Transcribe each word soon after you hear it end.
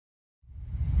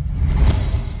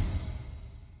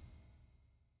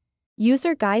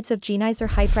User Guides of Genizer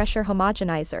High-Pressure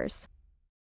Homogenizers.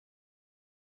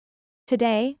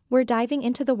 Today, we're diving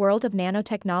into the world of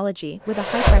nanotechnology with a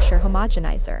high-pressure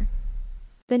homogenizer.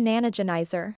 The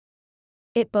NanoGenizer.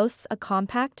 It boasts a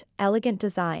compact, elegant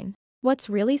design. What's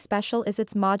really special is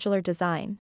its modular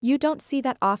design. You don't see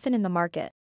that often in the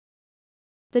market.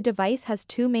 The device has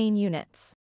two main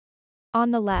units. On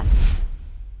the left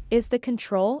is the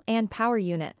control and power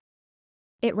unit.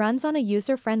 It runs on a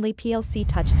user-friendly PLC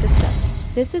touch system.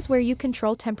 This is where you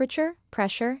control temperature,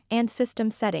 pressure, and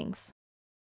system settings.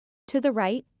 To the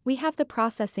right, we have the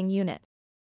processing unit.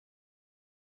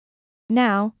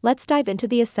 Now, let's dive into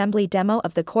the assembly demo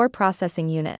of the core processing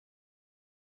unit.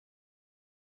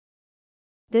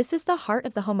 This is the heart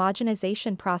of the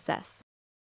homogenization process.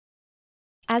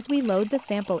 As we load the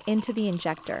sample into the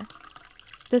injector,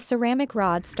 the ceramic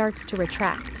rod starts to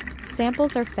retract.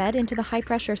 Samples are fed into the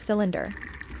high-pressure cylinder.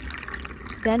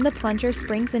 Then the plunger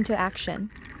springs into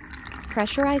action,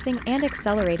 pressurizing and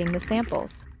accelerating the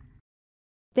samples.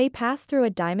 They pass through a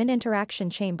diamond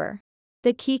interaction chamber,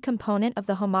 the key component of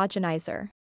the homogenizer.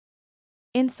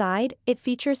 Inside, it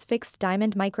features fixed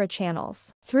diamond microchannels.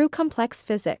 Through complex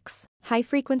physics,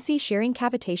 high-frequency shearing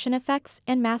cavitation effects,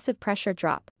 and massive pressure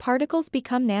drop, particles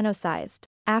become nano-sized.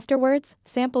 Afterwards,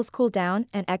 samples cool down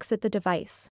and exit the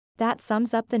device. That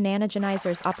sums up the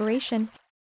nanogenizer's operation.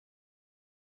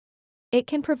 It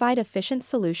can provide efficient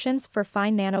solutions for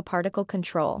fine nanoparticle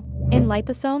control in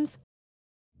liposomes,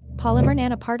 polymer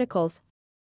nanoparticles,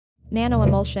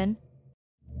 nanoemulsion,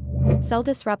 cell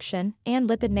disruption, and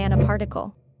lipid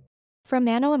nanoparticle. From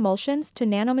nanoemulsions to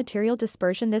nanomaterial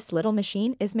dispersion, this little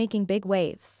machine is making big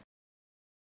waves.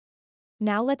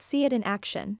 Now let's see it in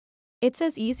action. It's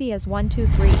as easy as 1, 2,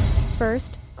 3.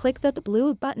 First, click the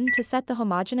blue button to set the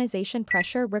homogenization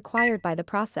pressure required by the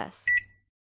process.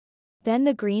 Then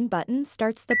the green button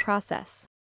starts the process.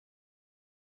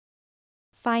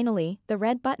 Finally, the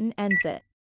red button ends it.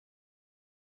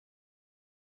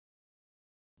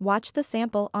 Watch the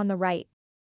sample on the right.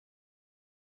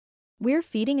 We're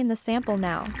feeding in the sample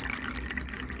now,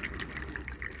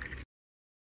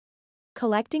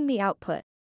 collecting the output.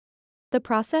 The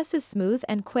process is smooth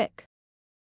and quick.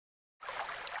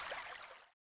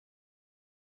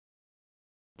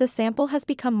 The sample has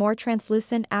become more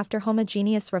translucent after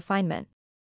homogeneous refinement.